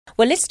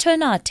Well, let's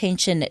turn our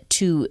attention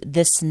to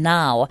this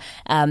now,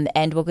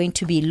 and we're going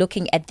to be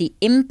looking at the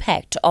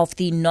impact of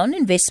the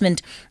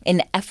non-investment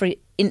in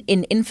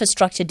in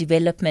infrastructure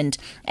development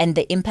and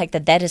the impact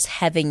that that is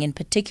having in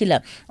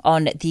particular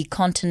on the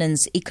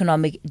continent's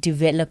economic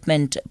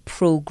development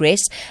progress.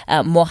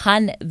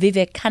 Mohan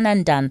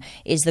Vivekanandan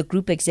is the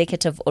Group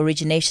Executive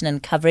Origination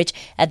and Coverage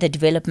at the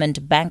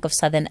Development Bank of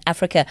Southern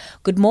Africa.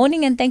 Good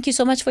morning and thank you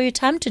so much for your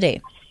time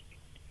today.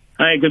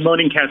 Hi, good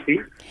morning, Kathy.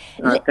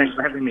 Thanks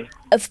for having me.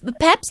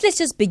 Perhaps let's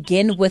just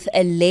begin with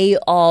a lay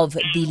of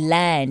the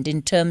land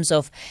in terms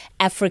of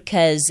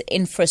Africa's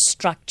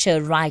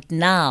infrastructure right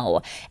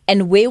now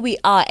and where we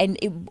are. And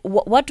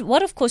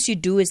what of course you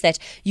do is that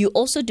you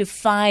also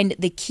define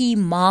the key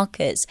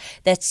markers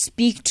that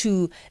speak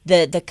to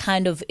the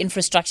kind of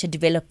infrastructure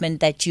development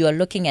that you are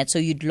looking at. So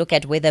you'd look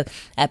at whether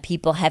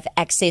people have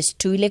access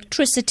to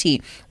electricity,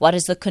 what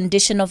is the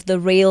condition of the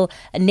rail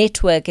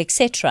network,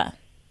 etc.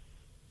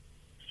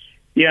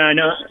 Yeah,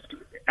 no,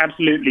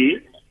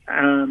 absolutely.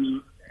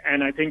 And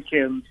I think,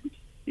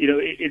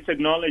 it's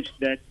acknowledged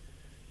that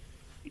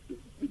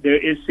there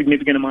is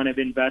significant amount of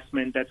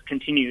investment that's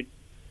continued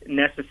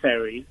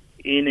necessary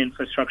in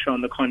infrastructure on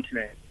the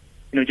continent,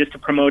 just to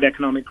promote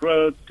economic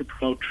growth, to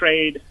promote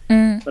trade,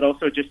 but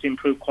also just to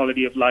improve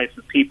quality of life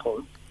of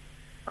people.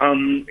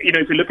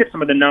 If you look at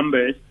some of the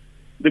numbers,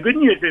 the good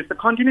news is the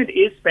continent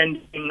is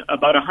spending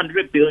about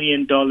 $100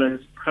 billion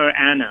per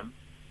annum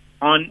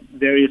on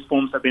various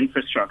forms of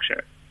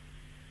infrastructure.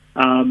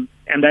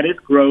 And that is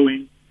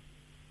growing,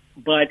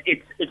 but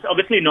it's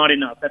obviously not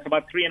enough. That's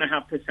about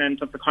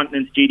 3.5% of the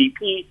continent's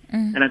GDP.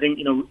 And I think,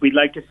 we'd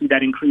like to see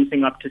that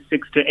increasing up to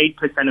 6 to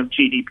 8% of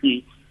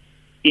GDP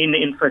in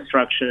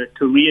infrastructure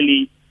to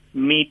really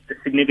meet the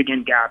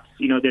significant gaps.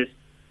 There's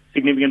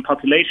significant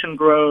population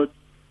growth,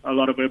 a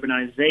lot of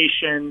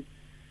urbanization,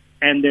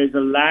 and there's a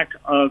lack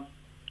of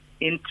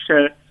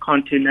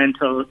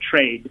intercontinental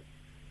trade,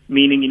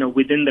 meaning,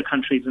 within the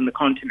countries in the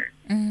continent.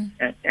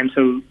 And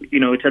so,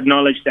 it's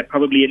acknowledged that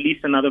probably at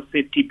least another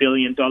 $50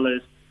 billion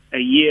a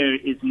year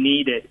is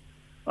needed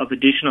of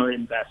additional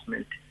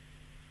investment.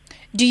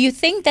 Do you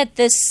think that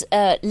this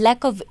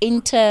lack of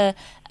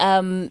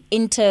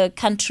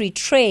inter-country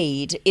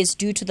trade is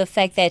due to the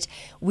fact that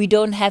we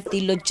don't have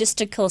the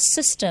logistical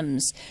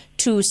systems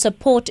to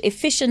support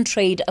efficient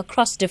trade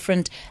across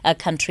different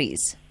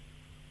countries?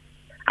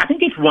 I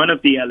think it's one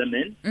of the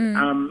elements.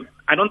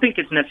 I don't think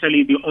it's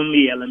necessarily the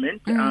only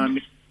element.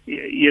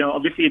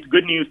 Obviously, it's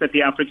good news that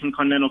the African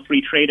Continental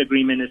Free Trade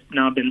Agreement has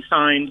now been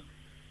signed,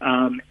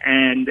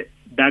 and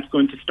that's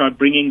going to start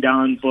bringing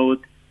down both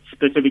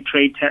specific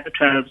trade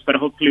tariffs, but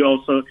hopefully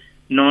also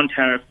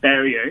non-tariff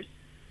barriers.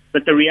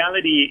 But the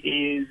reality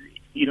is,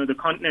 the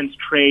continent's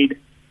trade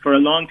for a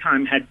long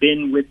time had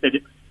been with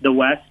the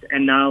West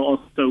and now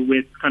also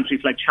with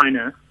countries like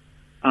China,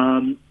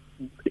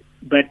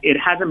 but it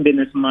hasn't been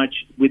as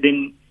much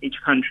within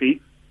each country.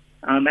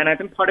 And I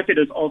think part of it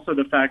is also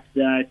the fact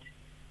that,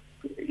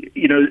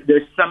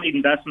 there's some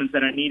investments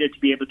that are needed to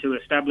be able to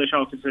establish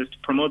offices to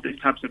promote these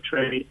types of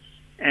trade.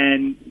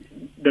 And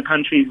the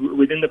countries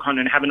within the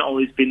continent haven't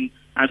always been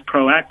as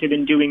proactive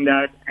in doing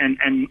that and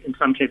in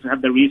some cases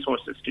have the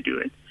resources to do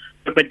it.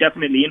 But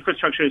definitely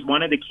infrastructure is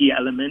one of the key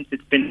elements.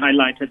 It's been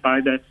highlighted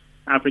by the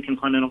African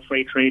Continental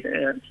Free Trade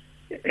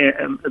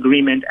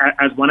Agreement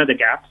as one of the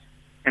gaps.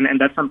 And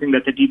that's something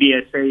that the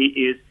DBSA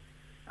is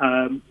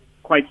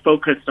quite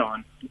focused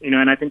on,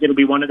 and I think it'll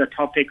be one of the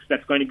topics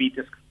that's going to be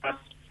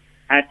discussed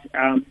at,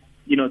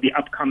 the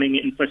upcoming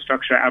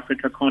Infrastructure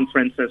Africa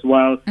conference as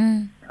well,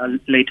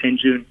 later in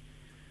June.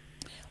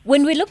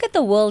 When we look at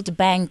the World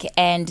Bank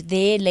and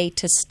their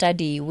latest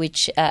study,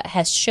 which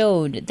has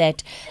shown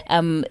that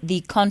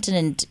the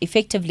continent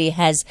effectively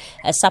has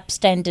a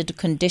substandard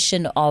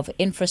condition of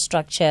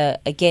infrastructure,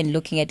 again,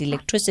 looking at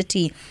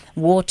electricity,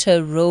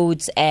 water,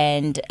 roads,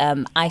 and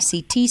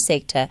ICT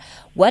sector,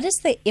 what is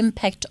the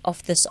impact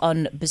of this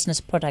on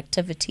business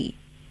productivity?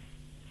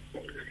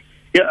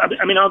 Yeah,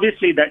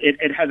 obviously that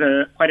it has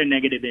quite a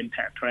negative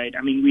impact, right?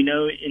 We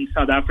know in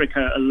South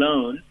Africa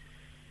alone,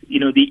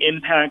 the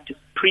impact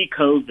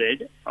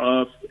pre-COVID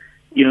of,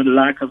 the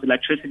lack of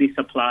electricity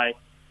supply,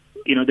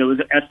 there was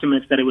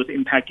estimates that it was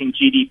impacting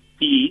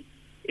GDP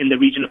in the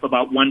region of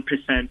about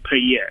 1% per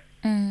year.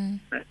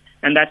 Right?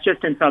 And that's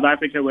just in South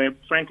Africa where,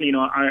 frankly,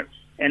 our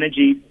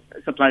energy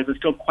supplies are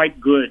still quite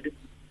good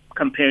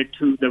compared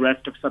to the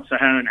rest of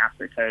sub-Saharan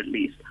Africa, at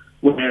least,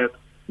 where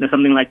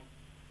something like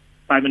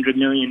 500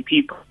 million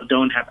people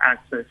don't have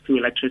access to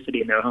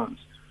electricity in their homes.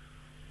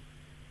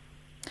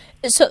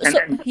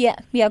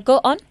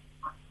 Go on.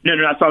 No.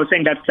 So I was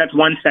saying that's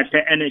one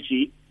sector,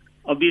 energy.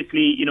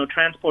 Obviously,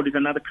 transport is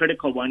another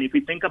critical one. If we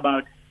think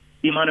about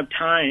the amount of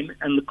time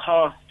and the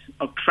cost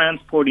of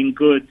transporting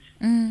goods,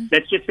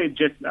 let's just say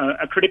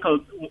a critical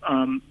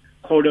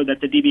corridor that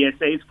the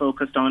DBSA is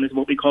focused on is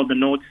what we call the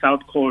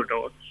North-South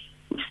corridor,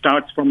 which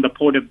starts from the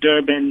port of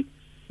Durban,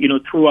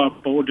 through our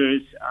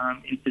borders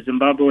into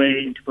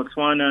Zimbabwe, into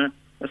Botswana,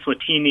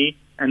 Eswatini,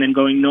 and then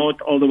going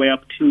north all the way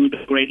up to the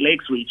Great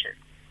Lakes region.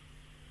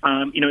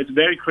 It's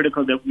very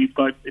critical that we've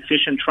got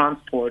efficient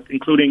transport,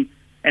 including,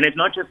 and it's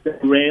not just the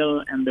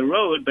rail and the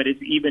road, but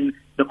it's even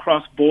the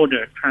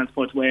cross-border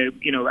transports where,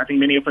 I think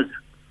many of us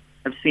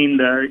have seen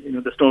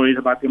the stories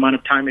about the amount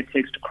of time it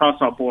takes to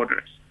cross our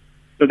borders.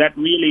 So that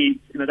really,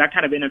 that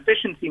kind of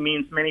inefficiency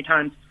means many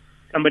times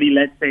somebody,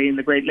 let's say in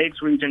the Great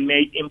Lakes region,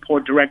 may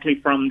import directly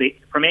from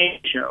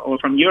Asia or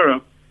from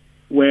Europe,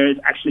 whereas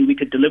actually we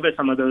could deliver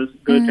some of those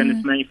goods and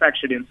it's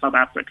manufactured in South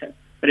Africa.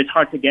 But it's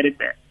hard to get it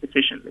there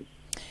efficiently.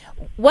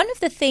 One of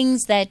the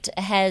things that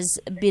has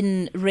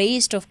been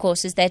raised, of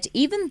course, is that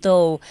even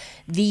though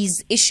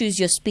these issues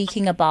you're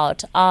speaking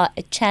about are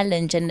a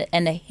challenge and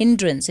a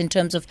hindrance in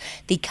terms of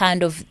the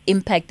kind of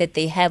impact that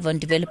they have on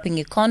developing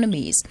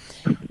economies,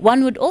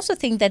 one would also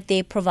think that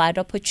they provide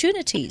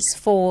opportunities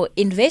for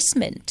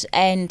investment.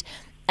 And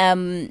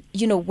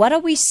what are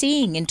we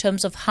seeing in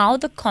terms of how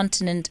the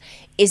continent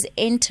is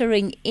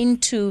entering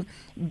into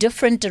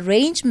different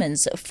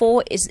arrangements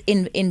for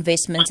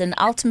investments and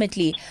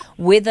ultimately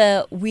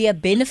whether we are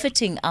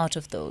benefiting out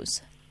of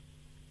those?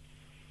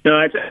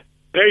 No, it's a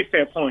very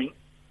fair point.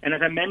 And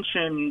as I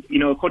mentioned,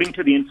 according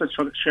to the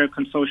Infrastructure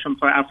Consortium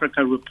for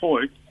Africa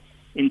report,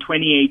 in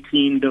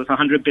 2018, there was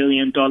 $100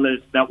 billion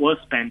that was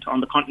spent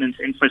on the continent's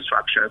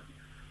infrastructure.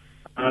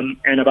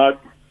 And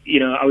about,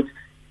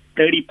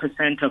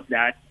 30% of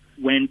that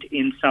went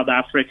in South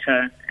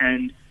Africa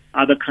and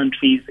other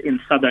countries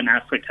in Southern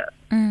Africa,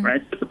 right?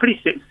 So it's a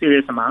pretty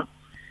serious amount.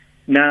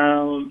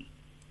 Now,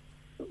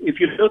 if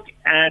you look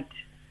at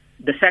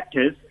the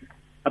sectors,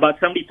 about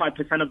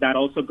 75% of that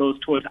also goes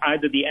towards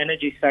either the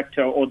energy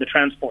sector or the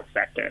transport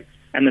sector,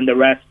 and then the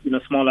rest,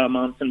 smaller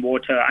amounts in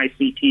water,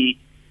 ICT,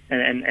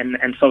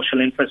 and social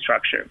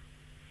infrastructure.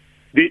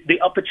 The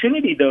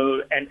opportunity,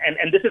 though, and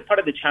this is part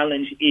of the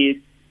challenge, is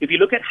if you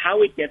look at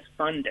how it gets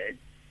funded,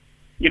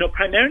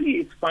 primarily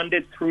it's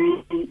funded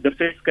through the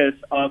fiscus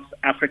of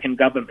African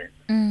governments.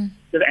 And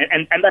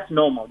that's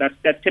normal. That's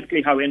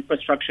typically how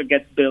infrastructure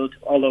gets built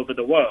all over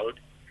the world.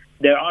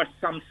 There are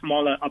some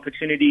smaller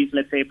opportunities,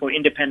 let's say, for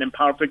independent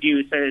power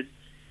producers,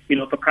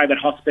 for private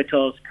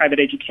hospitals, private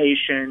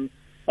education.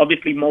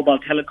 Obviously, mobile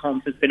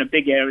telecoms has been a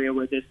big area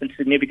where there's been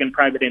significant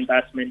private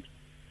investment.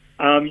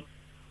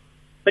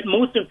 But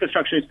most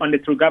infrastructure is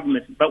funded through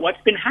governments. But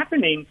what's been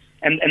happening,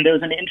 and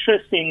there's an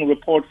interesting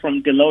report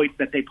from Deloitte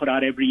that they put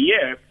out every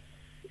year,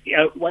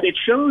 what it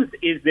shows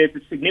is there's a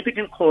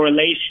significant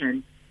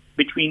correlation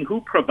between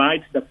who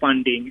provides the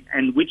funding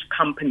and which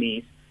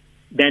companies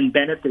then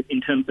benefit in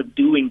terms of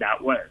doing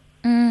that work.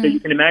 So you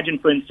can imagine,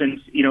 for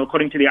instance,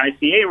 according to the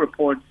ICA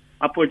report,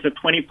 upwards of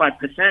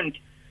 25%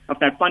 of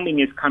that funding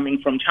is coming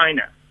from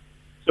China.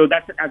 So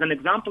that's, as an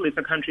example, it's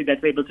a country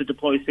that's able to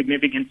deploy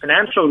significant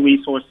financial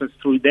resources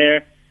through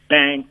their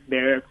bank,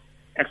 their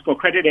export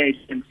credit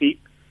agency,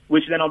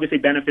 which then obviously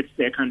benefits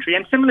their country.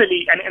 And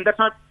similarly, and that's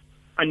not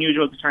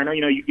unusual to China,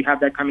 you have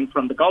that coming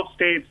from the Gulf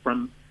states,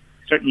 from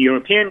certain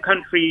European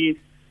countries.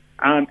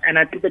 And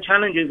I think the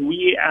challenge is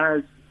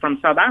from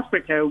South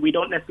Africa, we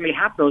don't necessarily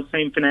have those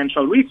same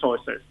financial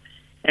resources.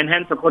 And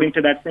hence, according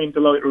to that same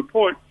Deloitte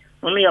report,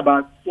 only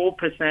about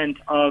 4%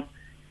 of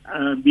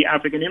the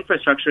African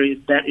infrastructure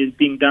is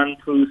being done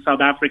through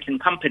South African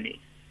companies.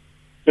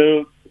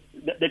 So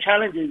the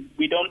challenge is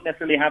we don't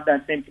necessarily have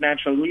that same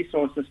financial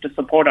resources to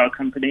support our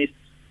companies,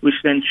 which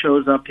then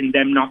shows up in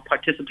them not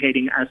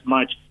participating as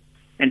much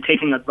and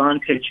taking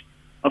advantage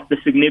of the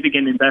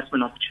significant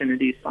investment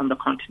opportunities on the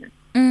continent.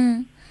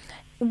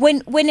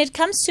 When it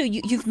comes to,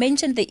 you've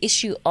mentioned the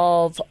issue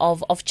of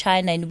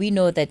China, and we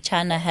know that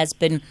China has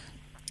been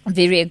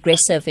very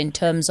aggressive in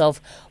terms of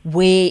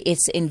where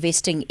it's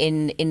investing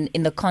in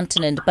the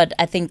continent, but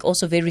I think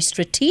also very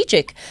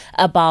strategic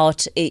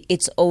about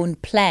its own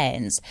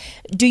plans.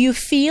 Do you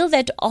feel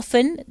that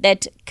often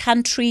that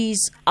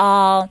countries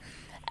are,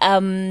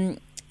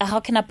 how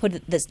can I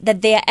put this,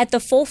 that they are at the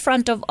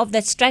forefront of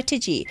that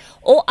strategy,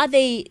 or are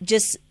they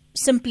just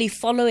simply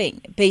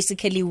following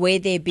basically where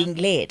they're being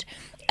led?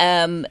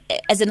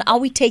 As in, are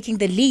we taking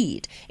the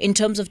lead in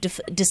terms of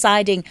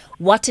deciding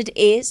what it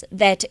is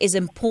that is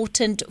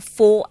important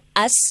for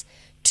us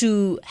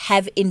to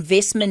have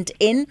investment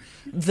in,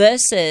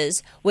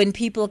 versus when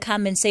people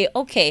come and say,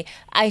 okay,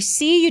 I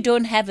see you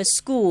don't have a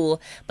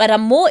school, but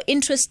I'm more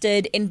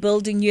interested in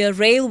building you a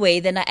railway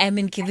than I am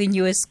in giving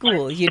you a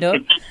school,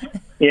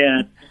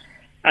 Yeah.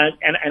 And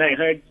I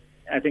heard,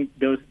 I think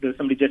there was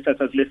somebody just as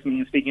I was listening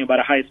and speaking about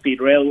a high-speed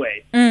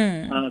railway.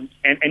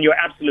 And you're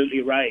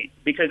absolutely right.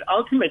 Because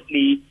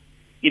ultimately,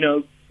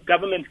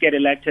 governments get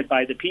elected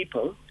by the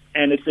people,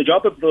 and it's the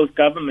job of those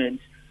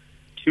governments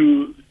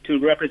to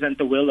represent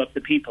the will of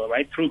the people,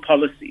 right, through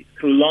policies,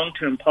 through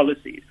long-term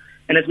policies.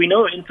 And as we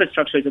know,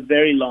 infrastructure is a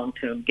very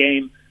long-term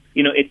game.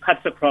 It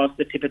cuts across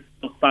the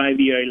typical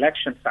 5-year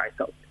election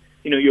cycle.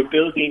 You're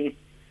building,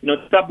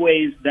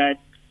 subways that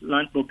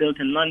were built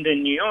in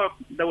London, New York,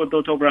 that were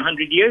built over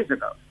 100 years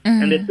ago,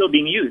 and they're still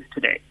being used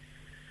today.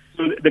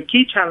 So the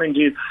key challenge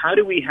is, how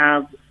do we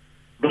have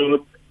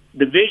both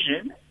the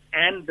vision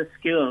and the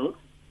skills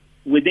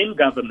within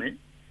government,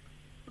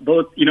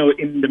 both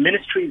in the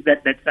ministries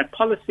that set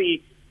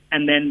policy,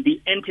 and then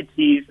the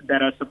entities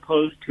that are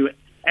supposed to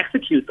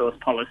execute those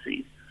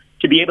policies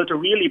to be able to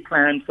really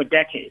plan for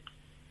decades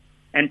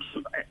and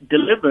to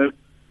deliver,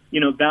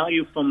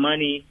 value for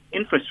money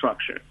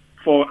infrastructure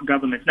for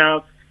governments.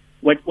 Now,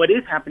 what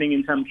is happening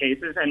in some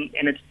cases, and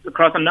it's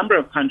across a number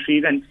of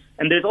countries, and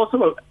there's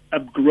also a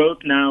growth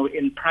now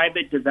in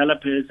private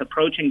developers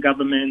approaching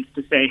governments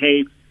to say,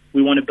 hey,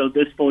 we want to build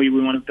this for you,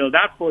 we want to build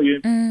that for you.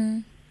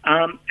 And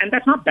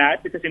that's not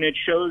bad because it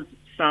shows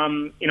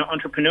some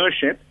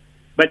entrepreneurship,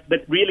 but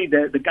really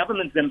the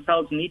governments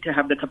themselves need to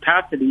have the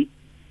capacity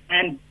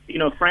and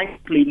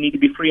frankly need to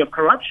be free of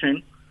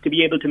corruption to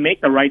be able to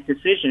make the right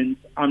decisions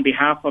on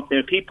behalf of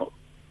their people.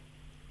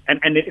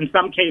 And in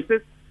some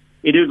cases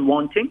it is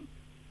wanting,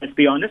 let's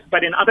be honest,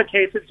 but in other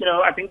cases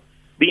I think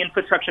the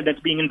infrastructure that's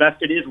being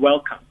invested is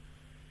welcome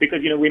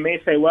because we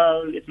may say,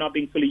 well, it's not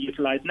being fully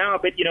utilized now,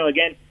 but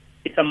again,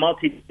 it's a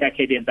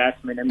multi-decade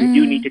investment, and we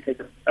do need to take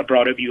a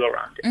broader view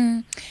around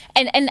it.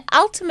 And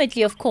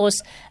ultimately, of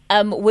course,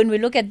 when we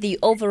look at the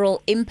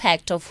overall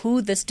impact of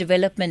who this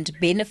development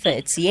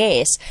benefits,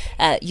 yes,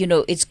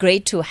 it's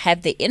great to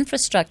have the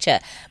infrastructure,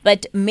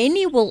 but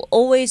many will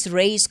always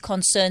raise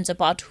concerns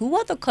about who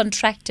are the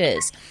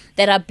contractors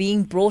that are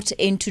being brought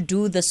in to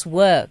do this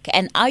work.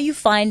 And are you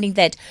finding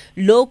that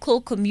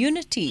local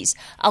communities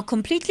are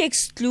completely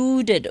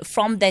excluded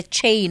from that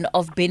chain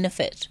of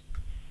benefit?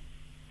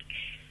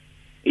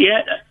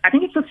 Yeah, I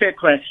think it's a fair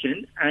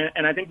question,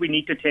 and I think we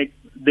need to take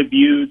the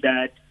view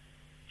that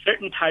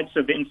certain types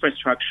of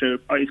infrastructure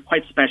is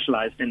quite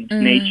specialized in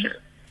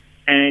nature,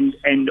 and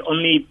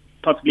only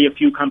possibly a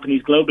few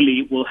companies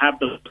globally will have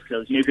those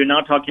skills. If you're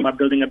now talking about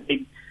building a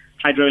big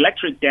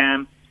hydroelectric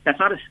dam, that's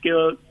not a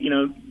skill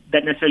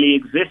that necessarily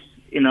exists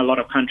in a lot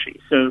of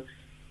countries. So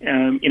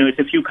it's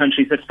a few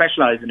countries that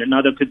specialize in it.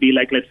 Another could be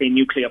like, let's say,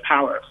 nuclear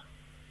power.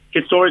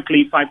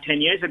 Historically,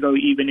 5-10 years ago,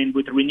 even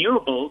with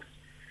renewables,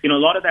 a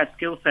lot of that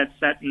skill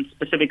set in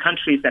specific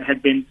countries that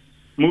had been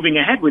moving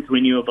ahead with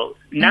renewables.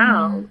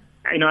 Now,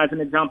 as an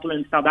example,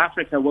 in South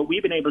Africa, what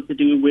we've been able to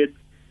do with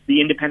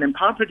the Independent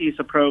Power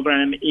Producer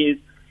Program is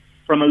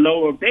from a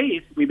lower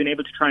base, we've been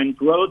able to try and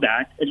grow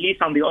that, at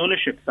least on the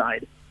ownership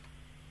side.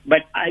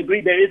 But I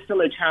agree there is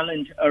still a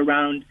challenge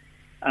around,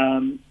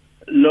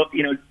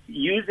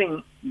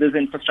 using this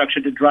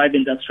infrastructure to drive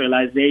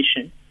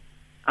industrialization.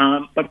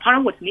 But part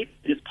of what's needed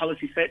is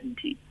policy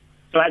certainty.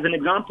 So as an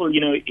example,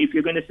 if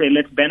you're going to say,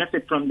 let's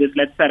benefit from this,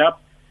 let's set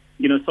up,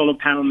 solar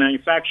panel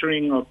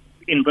manufacturing or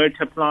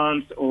inverter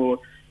plants or,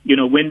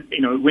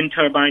 wind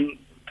turbine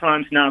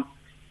plants. Now,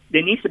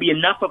 there needs to be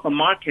enough of a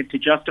market to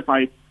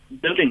justify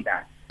building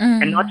that.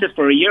 And not just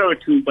for a year or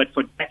two, but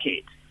for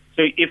decades.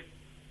 So if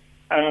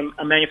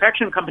a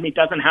manufacturing company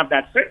doesn't have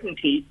that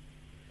certainty,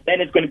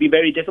 then it's going to be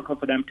very difficult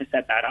for them to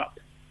set that up.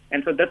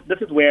 And so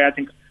this is where I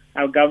think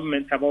our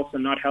governments have also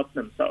not helped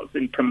themselves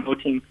in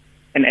promoting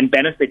and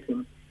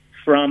benefiting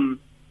from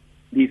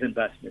these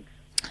investments.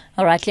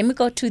 All right, let me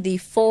go to the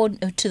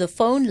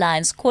phone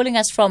lines. Calling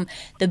us from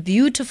the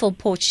beautiful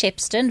Port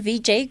Shepstone.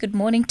 VJ, good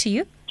morning to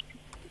you.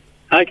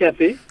 Hi,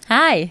 Kathy.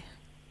 Hi.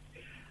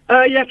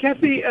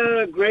 Kathy,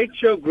 great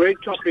show, great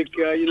topic.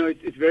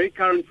 It's very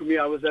current for me.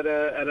 I was at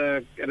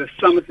a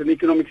summit, an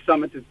economic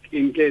summit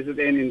in KZN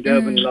in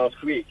Durban last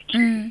week.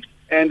 And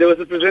there was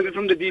a presenter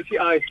from the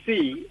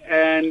DTIC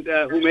and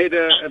who made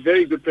a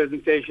very good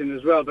presentation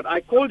as well. But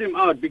I called him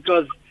out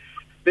because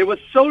there was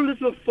so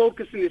little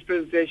focus in his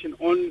presentation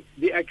on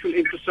the actual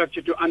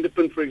infrastructure to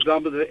underpin, for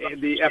example,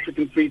 the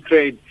African Free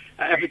Trade,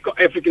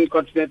 African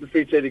Continental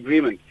Free Trade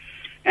Agreement.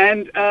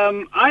 And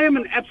I am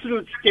an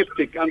absolute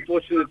skeptic,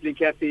 unfortunately,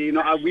 Kathy.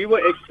 We were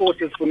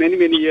exporters for many,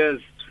 many years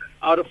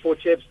out of Port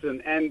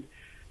Shepstone, and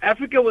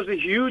Africa was a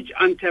huge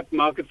untapped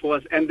market for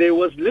us, and there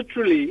was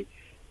literally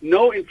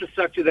no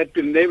infrastructure that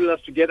could enable us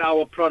to get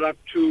our product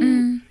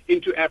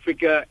into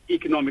Africa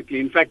economically.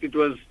 In fact, it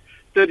was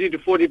 30 to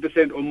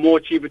 40% or more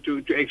cheaper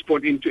to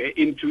export into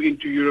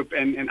Europe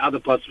and other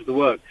parts of the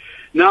world.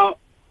 Now,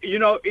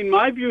 in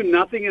my view,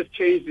 nothing has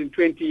changed in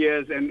 20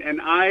 years, and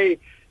I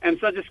am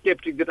such a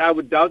skeptic that I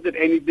would doubt that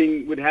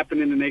anything would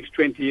happen in the next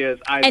 20 years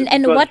either.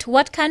 And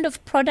what kind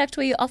of product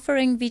were you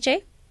offering,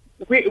 Vijay?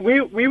 We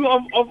were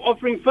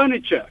offering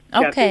furniture,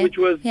 Kathy, which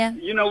was,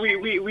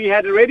 we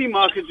had already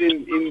markets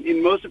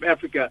in most of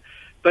Africa,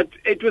 but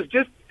it was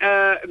just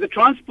the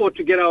transport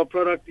to get our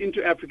product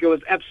into Africa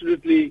was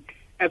absolutely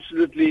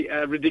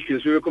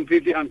ridiculous. We were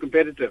completely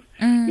uncompetitive.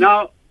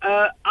 Now,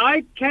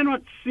 I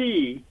cannot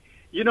see,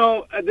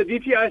 the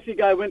DTIC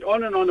guy went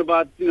on and on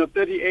about,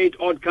 38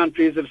 odd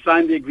countries have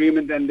signed the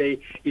agreement, and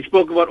he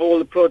spoke about all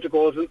the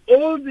protocols and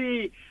all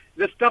the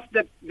stuff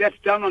that's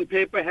done on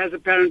paper has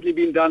apparently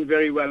been done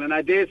very well. And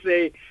I dare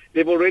say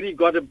they've already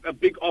got a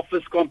big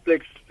office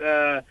complex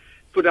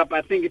put up.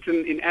 I think it's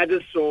in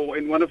Addis or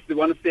in one of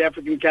the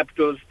African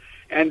capitals,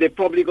 and they've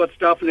probably got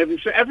staff and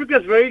everything. So Africa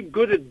is very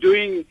good at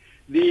doing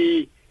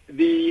the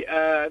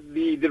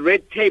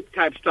red tape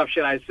type stuff,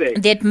 shall I say?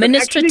 The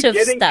administrative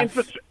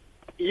stuff.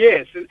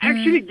 Yes, and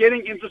actually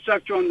getting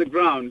infrastructure on the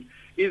ground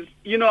is,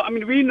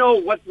 we know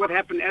what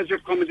happened, as your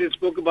commentators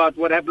spoke about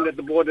what happened at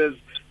the borders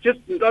just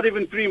not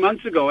even 3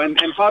 months ago, and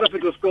part of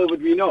it was COVID,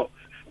 we know.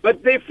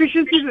 But the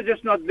efficiencies are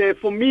just not there.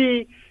 For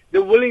me,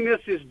 the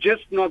willingness is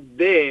just not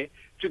there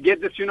to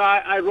get this.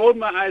 I rolled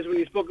my eyes when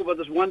he spoke about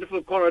this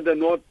wonderful corridor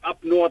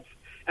up north,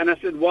 and I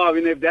said, wow,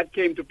 if that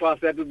came to pass,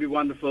 that would be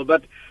wonderful.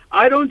 But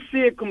I don't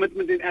see a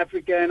commitment in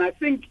Africa, and I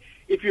think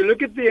if you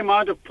look at the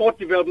amount of port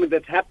development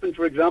that's happened,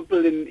 for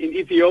example, in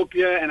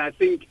Ethiopia, and I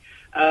think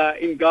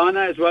in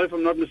Ghana as well, if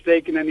I'm not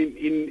mistaken, and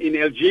in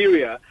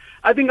Algeria,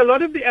 I think a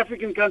lot of the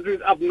African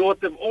countries up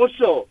north have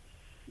also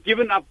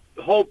given up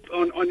hope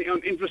on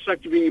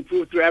infrastructure being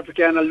improved through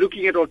Africa and are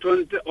looking at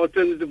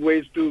alternative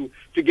ways to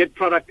get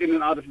product in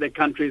and out of their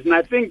countries. And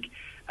I think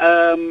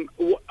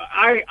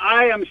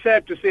I am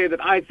sad to say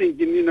that I think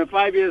in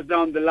 5 years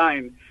down the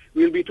line,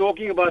 we'll be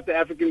talking about the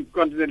African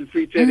Continental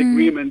Free Trade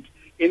Agreement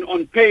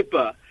on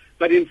paper,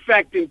 but in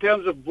fact, in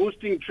terms of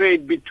boosting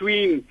trade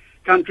between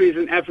countries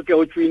in Africa,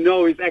 which we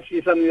know is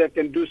actually something that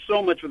can do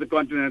so much for the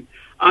continent,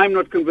 I'm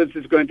not convinced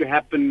it's going to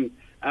happen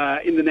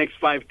in the next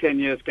 5-10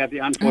 years, Kathy,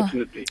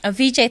 unfortunately.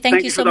 Vijay,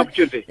 thank you so much.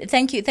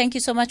 Thank you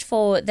so much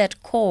for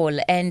that call.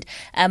 And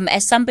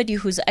as somebody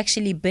who's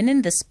actually been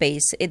in this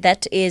space,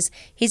 that is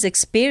his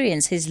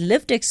experience, his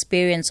lived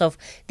experience of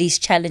these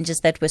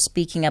challenges that we're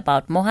speaking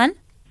about. Mohan?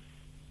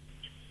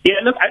 Yeah,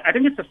 look, I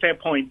think it's a fair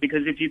point,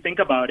 because if you think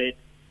about it,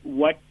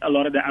 what a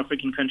lot of the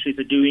African countries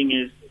are doing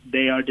is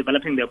they are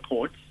developing their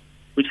ports,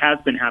 which has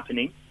been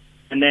happening,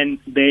 and then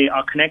they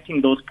are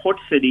connecting those port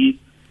cities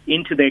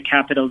into their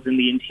capitals in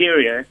the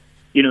interior,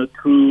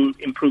 through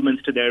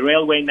improvements to their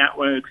railway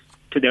networks,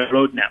 to their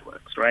road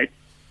networks, right?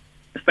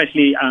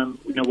 Especially,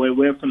 where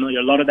we're familiar,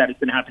 a lot of that has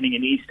been happening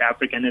in East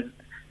Africa, and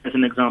as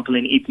an example,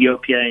 in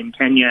Ethiopia, in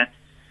Kenya,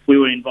 we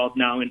were involved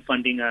now in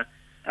funding a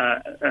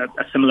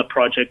similar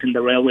project in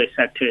the railway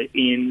sector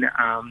in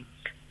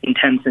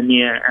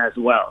Tanzania as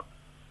well.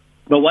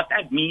 But what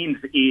that means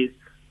is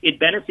it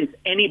benefits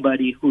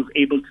anybody who's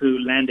able to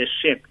land a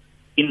ship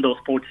in those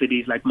port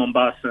cities like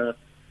Mombasa,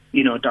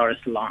 Dar es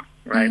Salaam,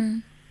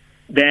 right?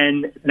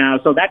 Then now,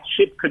 so that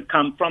ship could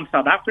come from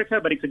South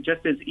Africa, but it could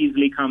just as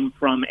easily come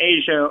from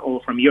Asia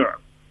or from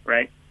Europe,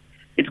 right?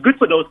 It's good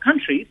for those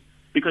countries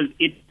because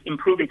it's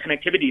improving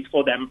connectivities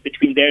for them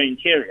between their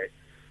interior.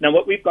 Now,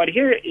 what we've got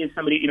here is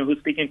somebody, who's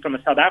speaking from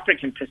a South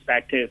African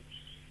perspective.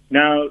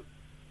 Now,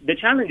 the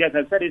challenge, as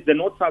I said, is the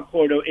North-South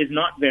corridor is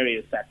not very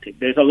effective.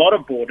 There's a lot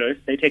of borders.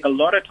 They take a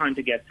lot of time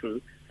to get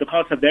through. The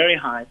costs are very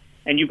high,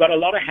 and you've got a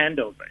lot of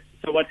handovers.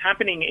 So what's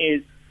happening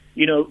is,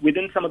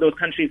 within some of those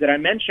countries that I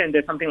mentioned,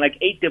 there's something like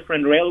 8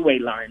 different railway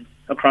lines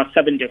across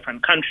 7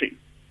 different countries.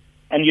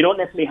 And you don't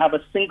necessarily have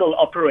a single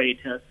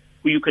operator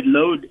who you could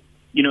load,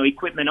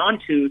 equipment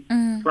onto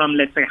from,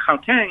 let's say,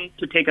 Gauteng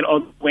to take it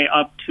all the way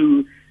up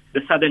to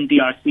the southern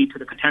DRC, to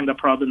the Katanga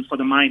province for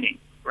the mining,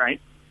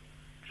 right?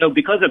 So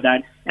because of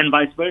that, and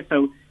vice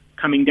versa,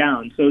 coming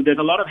down. So there's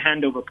a lot of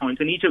handover points,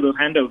 and each of those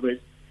handovers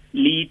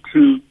lead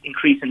to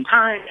increase in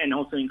time and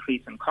also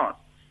increase in cost.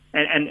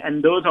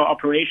 And those are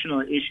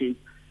operational issues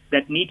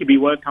that need to be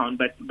worked on.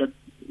 But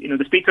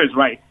the speaker is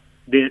right.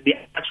 The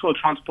actual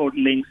transport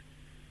links,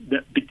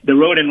 the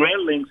road and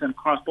rail links and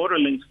cross-border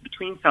links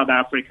between South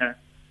Africa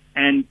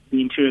and the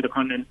interior of the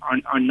continent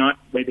are not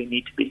where they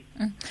need to be.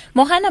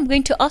 Mohan, I'm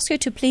going to ask you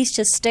to please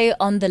just stay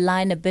on the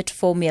line a bit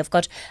for me. I've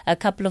got a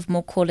couple of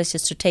more callers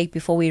just to take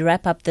before we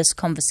wrap up this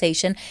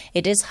conversation.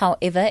 It is,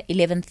 however,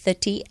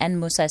 11:30,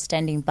 and Musa is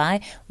standing by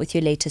with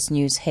your latest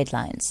news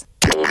headlines.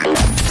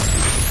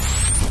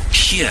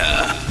 Here,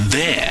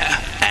 there,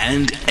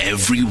 and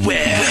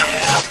everywhere.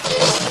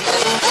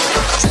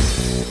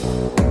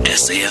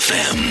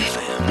 SAFM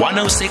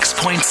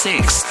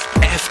 106.6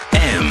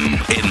 FM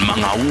in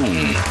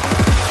Mangaung.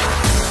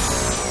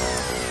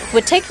 We're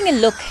taking a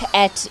look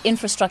at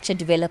infrastructure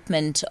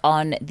development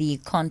on the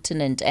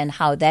continent and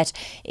how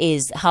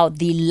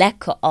the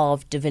lack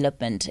of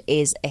development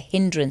is a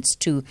hindrance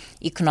to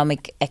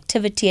economic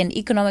activity and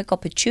economic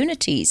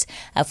opportunities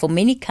for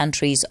many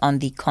countries on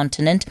the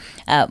continent.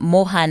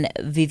 Mohan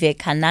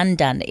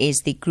Vivekanandan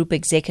is the Group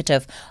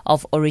Executive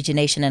of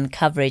Origination and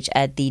Coverage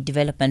at the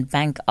Development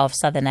Bank of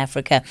Southern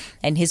Africa,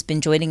 and he's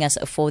been joining us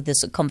for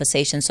this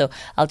conversation. So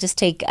I'll just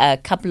take a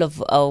couple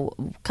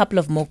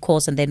of more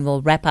calls and then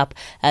we'll wrap up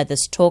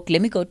this talk.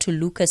 Let me go to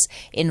Lucas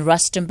in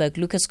Rustenburg.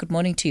 Lucas, good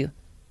morning to you.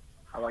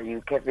 How are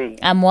you, Kathy?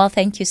 I'm well,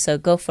 thank you, sir.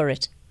 Go for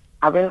it.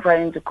 I've been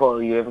trying to call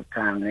you every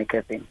time,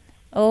 Kathy.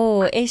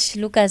 Oh,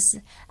 Lucas,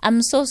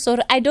 I'm so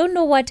sorry. I don't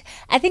know what.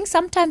 I think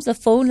sometimes the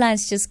phone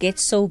lines just get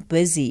so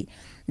busy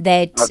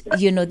that,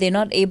 they're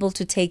not able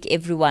to take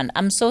everyone.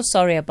 I'm so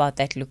sorry about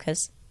that,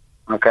 Lucas.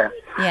 Okay.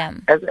 Yeah.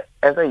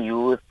 As a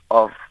youth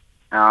of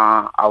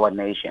our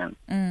nation,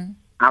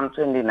 I'm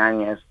 29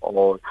 years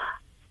old.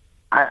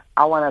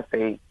 I want to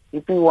say,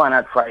 if we want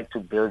to try to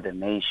build a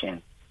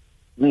nation,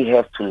 we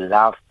have to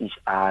love each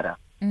other.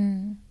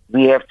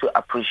 We have to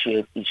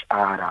appreciate each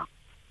other.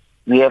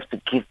 We have to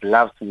give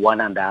love to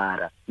one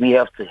another. We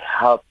have to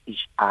help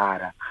each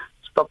other.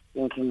 Stop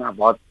thinking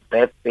about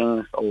bad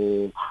things.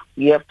 Or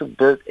we have to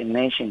build a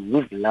nation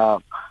with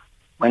love.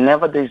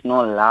 Whenever there's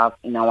no love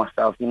in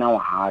ourselves, in our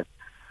hearts,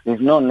 there's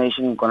no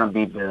nation going to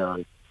be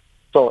built.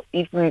 So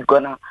if we're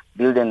going to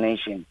build a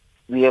nation,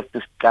 we have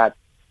to start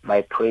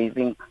by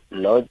praising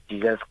Lord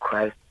Jesus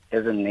Christ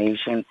as a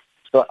nation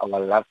so our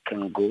love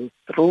can go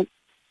through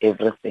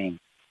everything.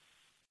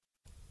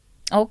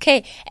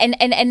 Okay.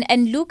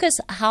 And Lucas,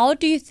 how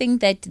do you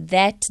think that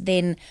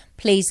then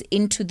plays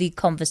into the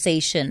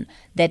conversation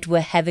that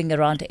we're having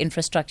around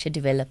infrastructure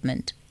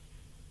development?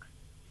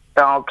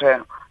 Okay.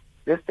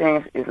 This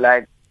thing is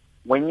like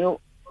when you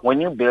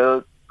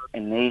build a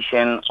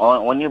nation,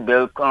 or when you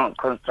build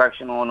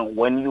construction, or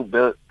when you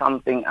build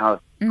something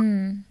else,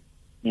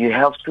 you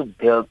have to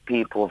build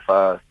people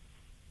first.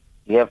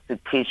 You have to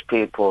teach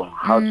people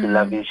how to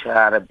love each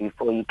other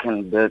before you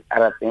can build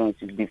other things,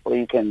 before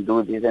you can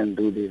do this and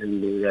do this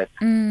and do that.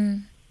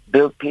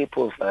 Build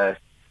people first.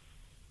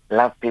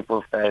 Love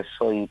people first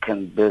so you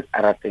can build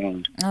other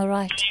things. All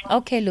right.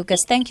 Okay,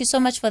 Lucas, thank you so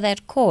much for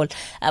that call.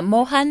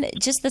 Mohan,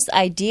 just this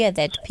idea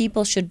that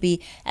people should be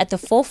at the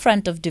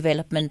forefront of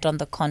development on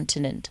the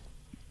continent.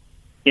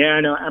 Yeah,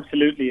 no,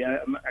 absolutely. I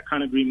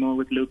can't agree more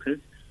with Lucas.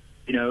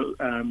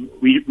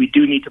 We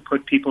do need to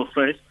put people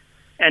first.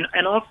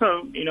 And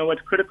also,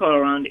 what's critical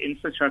around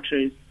infrastructure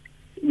is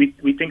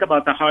we think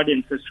about the hard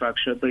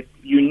infrastructure, but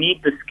you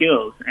need the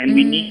skills, and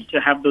we need to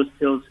have those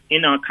skills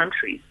in our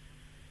countries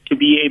to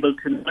be able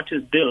to not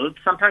just build.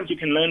 Sometimes you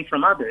can learn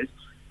from others,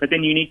 but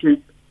then you need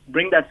to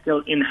bring that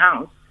skill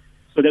in-house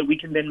so that we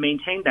can then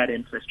maintain that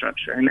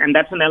infrastructure. And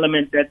that's an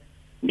element that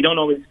we don't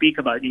always speak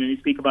about. You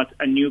speak about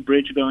a new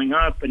bridge going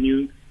up, a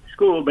new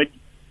school, but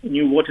a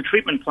new water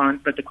treatment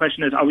plant. But the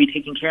question is, are we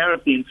taking care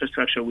of the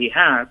infrastructure we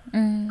have?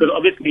 Because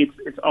obviously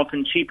it's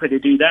often cheaper to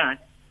do that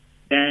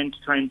than to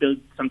try and build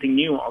something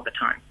new all the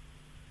time.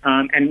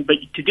 But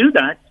to do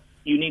that,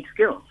 you need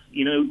skills.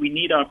 We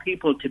need our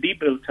people to be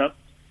built up,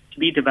 to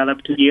be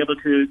developed, to be able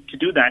to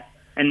do that,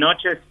 and not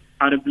just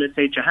out of, let's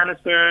say,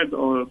 Johannesburg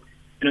or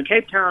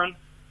Cape Town,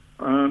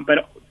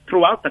 but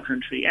throughout the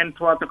country and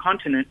throughout the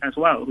continent as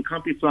well. We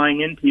can't be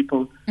flying in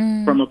people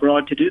from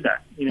abroad to do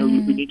that. We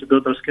need to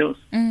build those skills.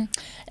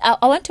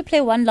 I want to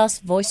play one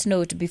last voice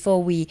note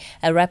before we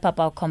wrap up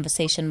our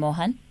conversation,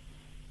 Mohan.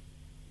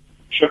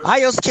 Sure. Hi,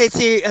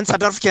 Kathy and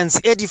South Africans.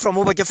 Eddie from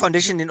Obake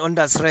Foundation in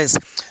Ondas Res.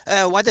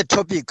 What a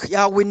topic.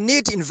 Yeah, we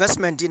need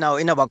investment in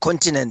our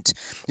continent.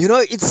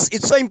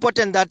 It's so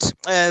important that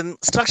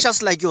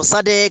structures like your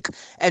SADC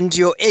and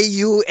your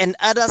AU and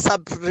other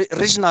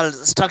sub-regional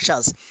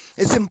structures,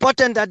 it's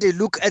important that they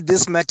look at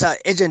this matter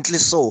urgently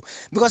so,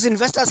 because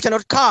investors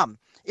cannot come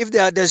if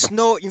there's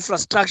no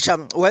infrastructure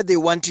where they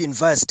want to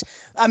invest.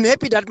 I'm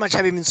happy that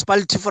Machabi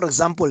municipality, for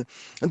example,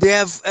 they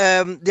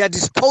are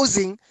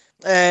disposing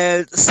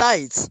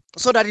sites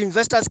so that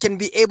investors can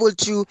be able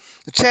to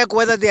check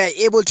whether they are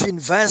able to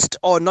invest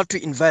or not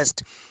to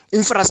invest.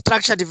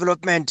 Infrastructure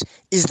development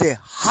is the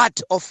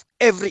heart of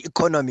every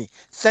economy.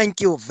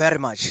 Thank you very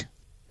much.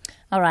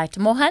 All right,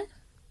 Mohan?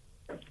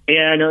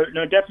 Yeah,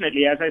 no,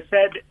 definitely. As I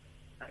said,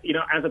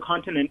 as a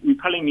continent, we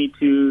probably need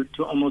to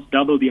almost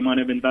double the amount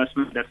of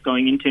investment that's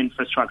going into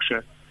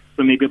infrastructure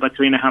from maybe about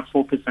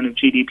 3.5-4% of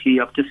GDP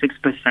up to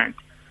 6%.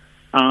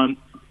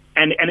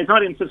 And it's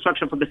not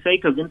infrastructure for the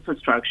sake of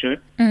infrastructure,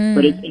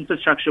 but it's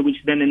infrastructure which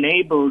then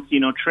enables,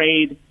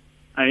 trade,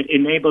 it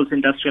enables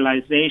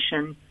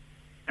industrialization,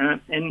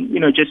 and,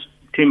 just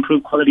to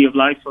improve quality of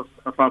life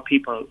of our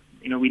people.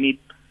 We need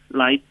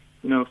light,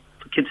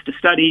 for kids to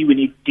study. We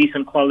need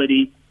decent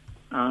quality,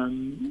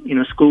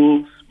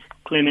 schools,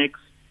 clinics,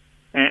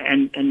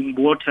 and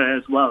water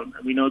as well.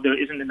 We know there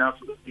isn't enough,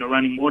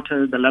 running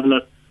water. The level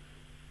of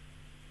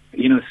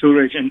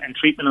sewerage and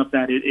treatment of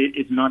that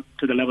is not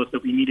to the levels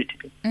that we need it to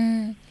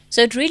be.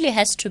 So it really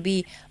has to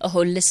be a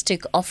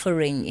holistic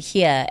offering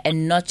here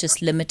and not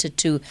just limited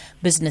to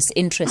business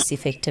interests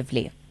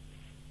effectively.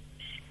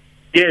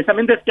 Yes, I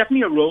mean, there's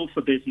definitely a role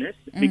for business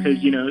because,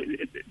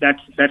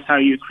 that's how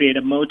you create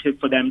a motive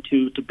for them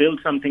to build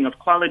something of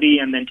quality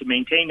and then to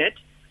maintain it.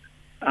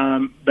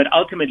 But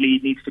ultimately,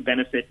 it needs to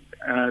benefit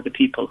the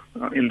people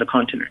in the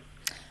continent.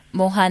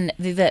 Mohan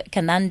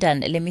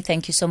Vivekanandan, let me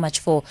thank you so much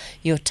for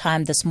your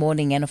time this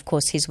morning. And of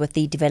course, he's with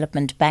the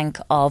Development Bank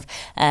of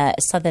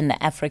Southern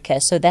Africa.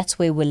 So that's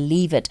where we'll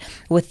leave it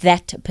with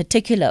that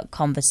particular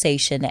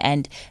conversation,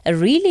 and a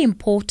really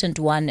important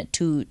one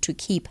to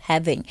keep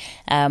having.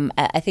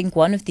 I think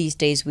one of these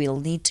days we'll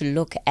need to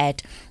look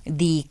at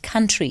the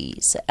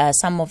countries,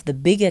 some of the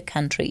bigger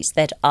countries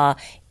that are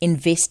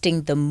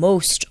investing the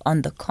most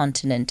on the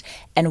continent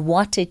and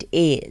what it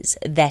is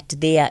that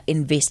they are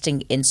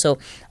investing in. So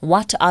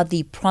what are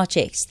the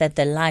projects that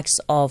the likes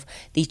of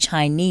the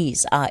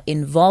Chinese are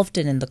involved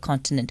in the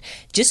continent,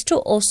 just to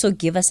also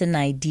give us an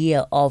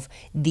idea of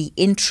the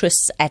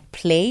interests at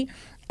play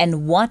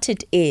and what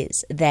it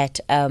is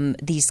that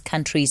these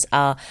countries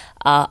are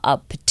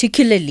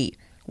particularly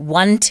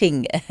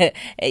wanting,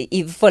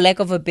 for lack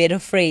of a better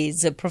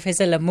phrase.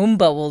 Professor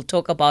Lamumba will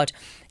talk about,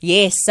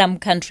 yes, some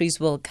countries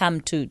will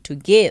come to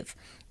give,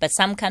 but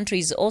some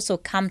countries also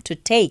come to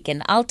take,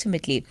 and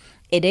ultimately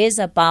It is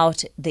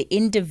about the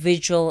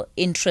individual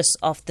interests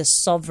of the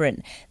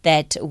sovereign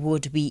that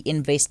would be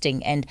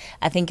investing. And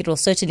I think it will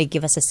certainly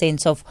give us a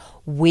sense of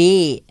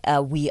where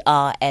we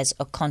are as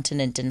a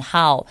continent and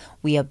how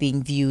we are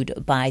being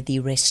viewed by the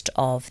rest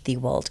of the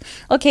world.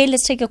 Okay,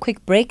 let's take a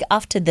quick break.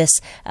 After this,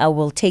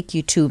 we'll take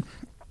you to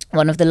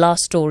one of the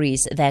last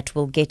stories that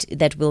we'll get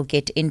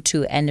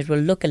into, and it will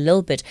look a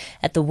little bit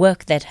at the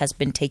work that has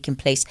been taking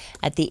place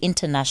at the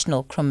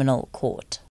International Criminal Court.